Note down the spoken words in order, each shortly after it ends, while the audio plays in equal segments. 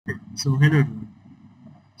So hello everyone.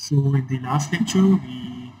 So in the last lecture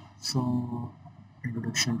we saw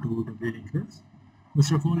introduction to Doubly linkers.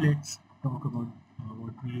 First of all, let's talk about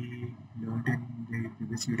what we learned in the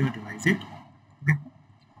previous video and revise it. Okay.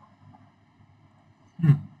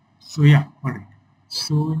 Hmm. So yeah, alright.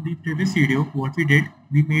 So in the previous video, what we did,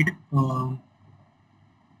 we made a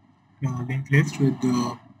linked list with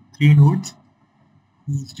three nodes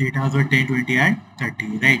whose data were 10, 20, and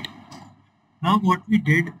 30. Right. Now what we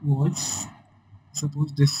did was,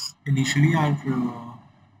 suppose this initially our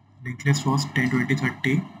linked list was 10, 20,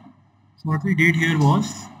 30. So what we did here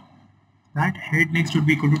was that head next would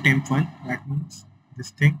be equal to temp1. That means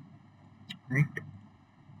this thing, right?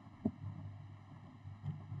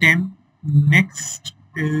 Temp next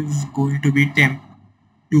is going to be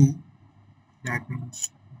temp2. That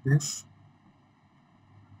means this,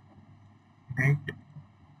 right?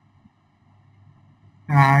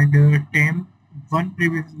 And temp1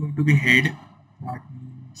 previous is going to be head. That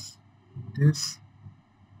means this.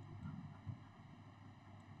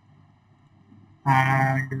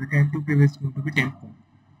 And temp2 previous is going to be temp1.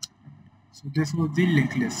 So this was the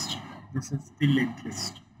linked list. This is the linked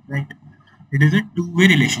list, right? It is a two-way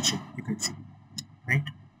relationship, you can see, right?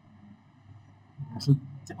 So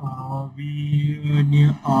we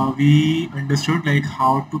understood like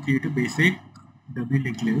how to create a basic Doubly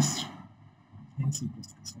linked list in C++,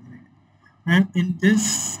 right? And in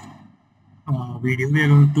this video, we are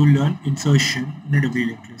going to learn insertion in a Doubly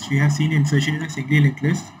linked list. We have seen insertion in a singly linked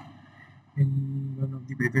list in one of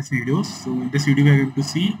the previous videos. So in this video, we are going to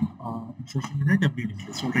see insertion in a Doubly linked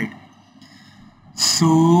list. All right.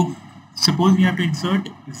 So suppose we have to insert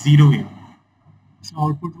 0 here. So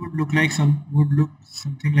output would look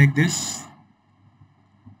something like this.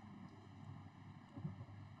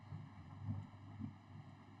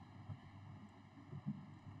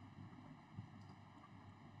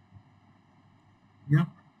 Yeah.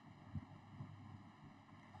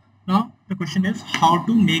 Now the question is how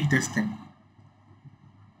to make this thing.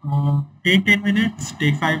 Take 10 minutes,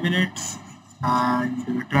 take 5 minutes,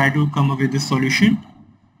 and try to come up with this solution.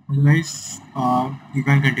 Otherwise, you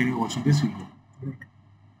can continue watching this video. Right.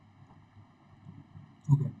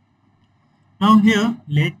 Okay. Now here,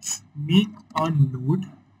 let's make a node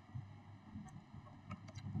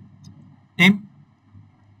temp,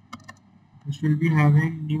 which will be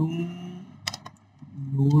having new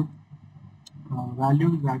node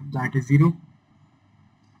value that is 0.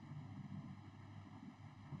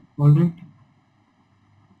 Alright.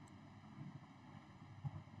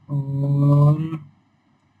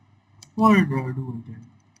 What do I do with it?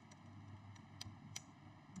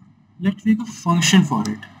 Let's make a function for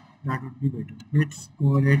it. That would be better. Let's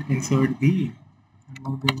go ahead insert b, and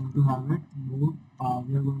what we're going to have it node.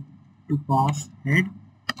 We are going to pass head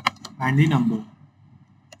and the number.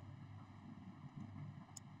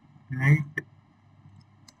 Right.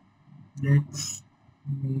 Let's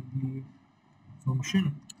make the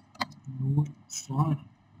function node star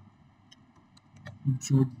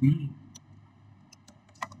insert b.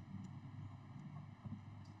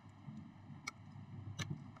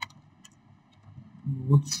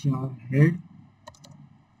 Node star head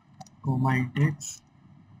comma index.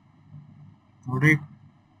 Alright.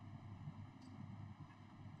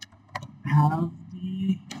 Have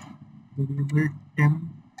the variable temp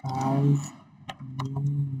as new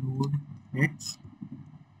node x.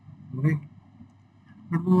 Alright.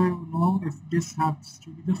 But now if this happens to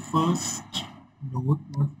be the first node,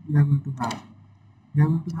 what we are going to have? We are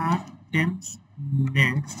going to have temps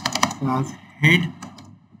next as head,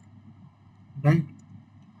 right?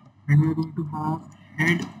 And we are going to have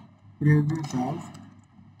head previous as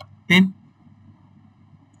temp,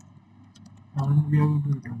 and we are going to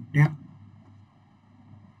return temp,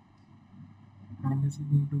 and this is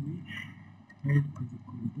going to be head is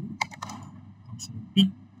equal to constant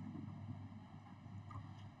p.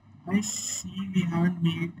 I see we haven't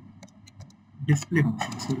made display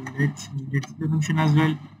function, so let's make the display function as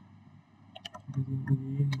well. It is going to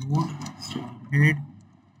be node star head,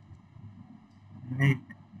 right?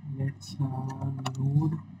 Let's have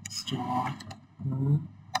node star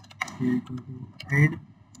equal to head,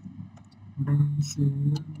 then say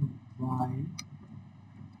y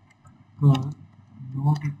curve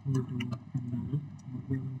not equal to null. What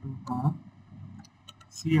we are going to have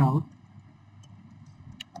cout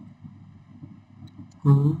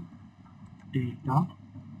curve data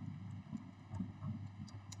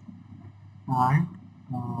and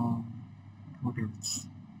what else?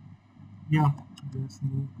 Yeah, just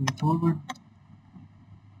go forward.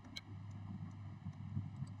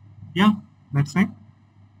 Yeah, that's fine.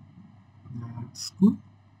 That's good.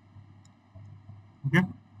 Okay.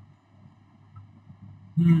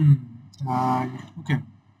 And okay,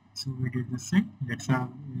 so we did this thing. Let's have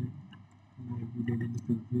it like we did in the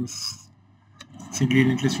previous singly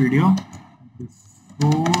linked list video.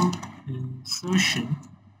 Before insertion,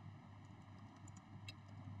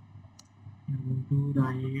 I'm going to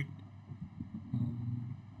write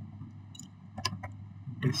um,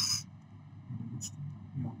 this,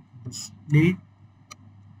 yeah, display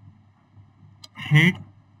head,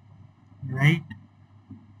 right?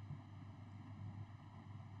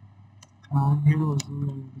 And here also I'm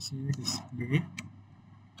going to say display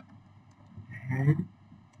head,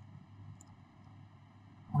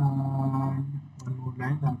 and one more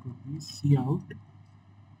line that would be cout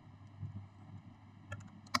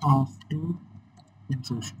after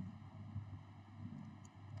insertion.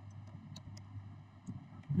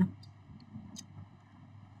 Okay.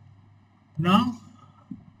 Now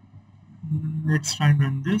let's try and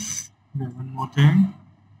run this. There's one more thing.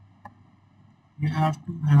 We have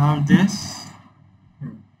to have this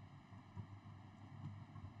here.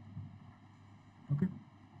 Okay.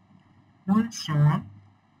 Now let's try and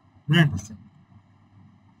run this thing.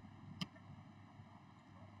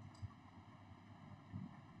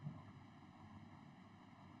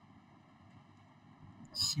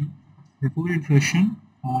 See, before insertion,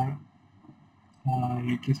 our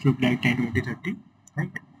it is look like 10, 20, 30,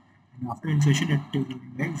 right? And after insertion, it is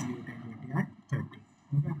looking like 0, 10, 20, and 30.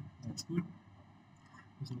 Okay, that's good.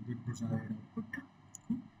 So the desired output.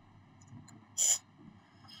 Okay.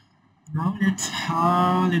 Now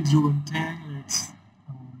let's do one thing.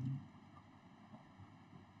 Um,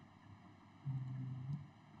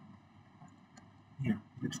 yeah,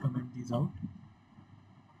 let's comment these out,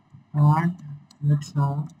 and let's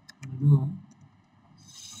have another one.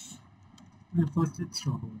 Well, first let's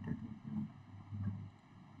talk about it.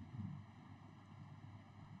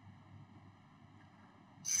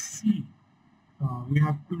 See, we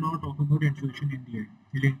have to now talk about insertion in the end.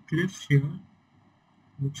 Linked list here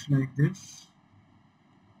looks like this.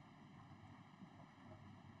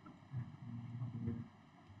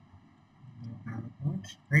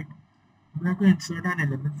 Right? We have to insert an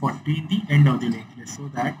element 40 in the end of the linked list so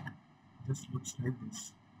that this looks like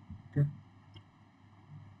this. Okay.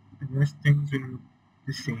 The rest things will look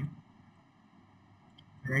the same.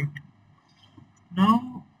 Right?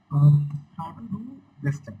 Now, how to do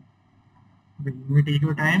this thing? Okay, you may take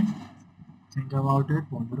your time, think about it,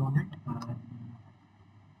 ponder on it, and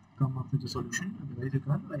come up with a solution. Otherwise, you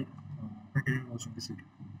can continue watching this video.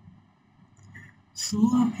 So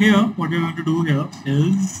here, what we're going to do here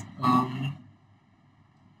is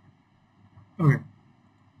okay.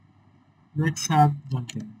 Let's have one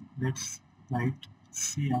thing. Let's write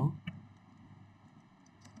cout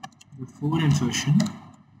before insertion.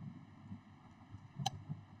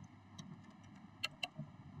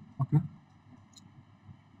 Okay.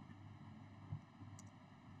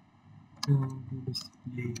 So to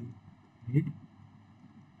display head.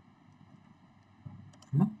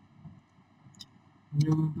 Yeah. We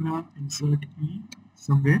are going to have insert e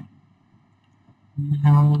somewhere. We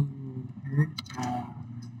have head and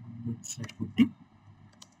let's write 40.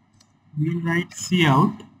 We'll write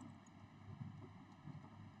cout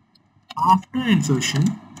after insertion.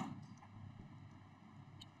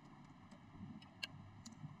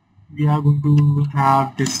 We are going to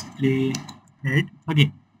have display head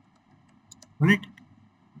again. Alright?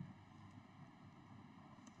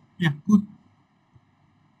 Yeah, good.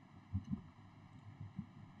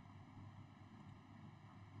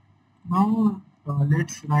 Now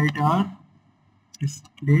let's write our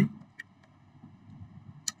display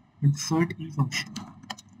insert e function.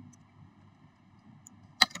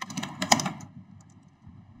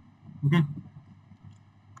 Okay.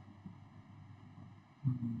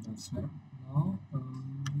 That's right. Now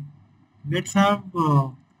let's have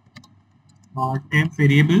our temp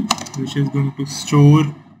variable which is going to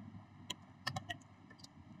store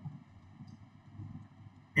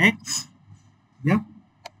x. Yeah.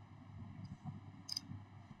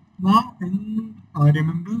 Now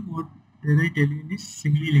remember what did I tell you in this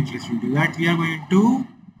singly linked list video, that we are going to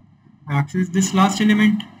access this last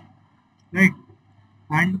element, right?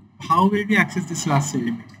 And how will we access this last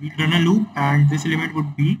element? We run a loop and this element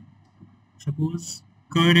would be, suppose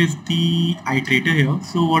cur is the iterator here,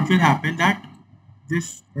 so what will happen that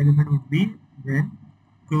this element would be when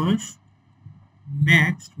cur's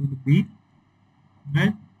next would be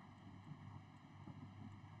null,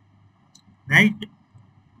 right?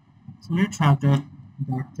 So let's have that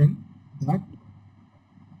thing, that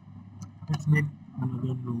let's make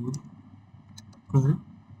another node cur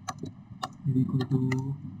is equal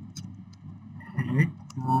to head,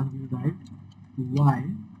 and we write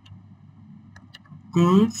while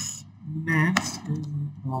curves next is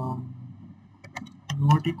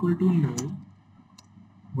not equal to null,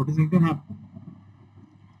 what is going to happen?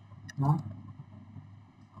 That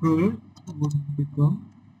curve would become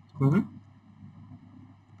curve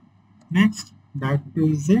next. That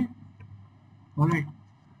is it. Alright.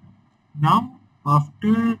 Now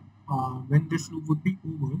after when this loop would be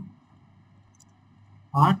over,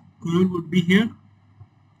 our curve would be here.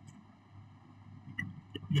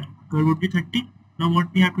 Yeah, curve would be 30. Now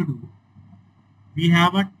what we have to do? We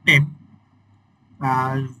have a temp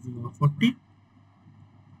as 40.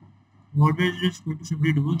 What we're just going to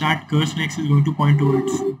simply do, that curve next is going to point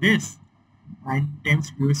towards this, and temp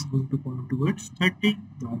space is going to point towards 30.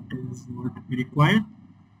 That is what we require.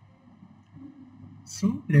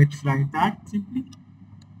 So let's write that simply.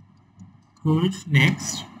 Curve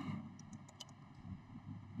next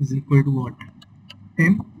is equal to what?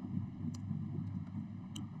 Temp,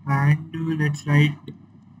 and let's write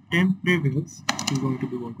temp previous is going to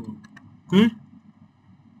be what? Curve.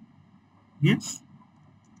 Yes,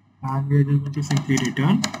 and we are just going to simply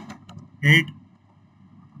return head.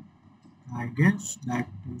 I guess that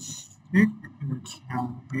is it. Let's have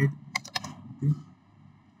head. Okay.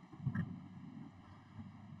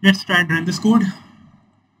 Let's try and run this code.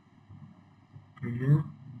 Okay. Yeah.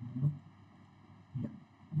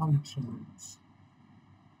 Now let's try this.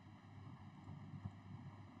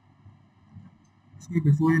 See,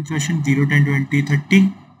 before insertion 0, 10, 20,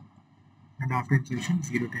 30, and after insertion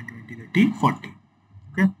 0, 10, 20, 30, 40.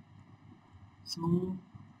 Okay. So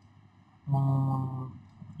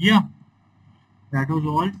yeah, that was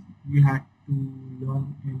all we had to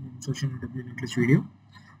learn in insertion and Doubly linked list video.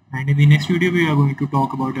 And in the next video, we are going to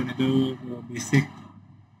talk about another basic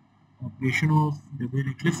operation of Doubly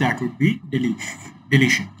linked list, that would be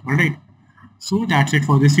deletion. Alright. So that's it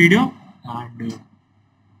for this video, and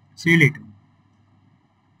see you later.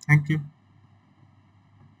 Thank you.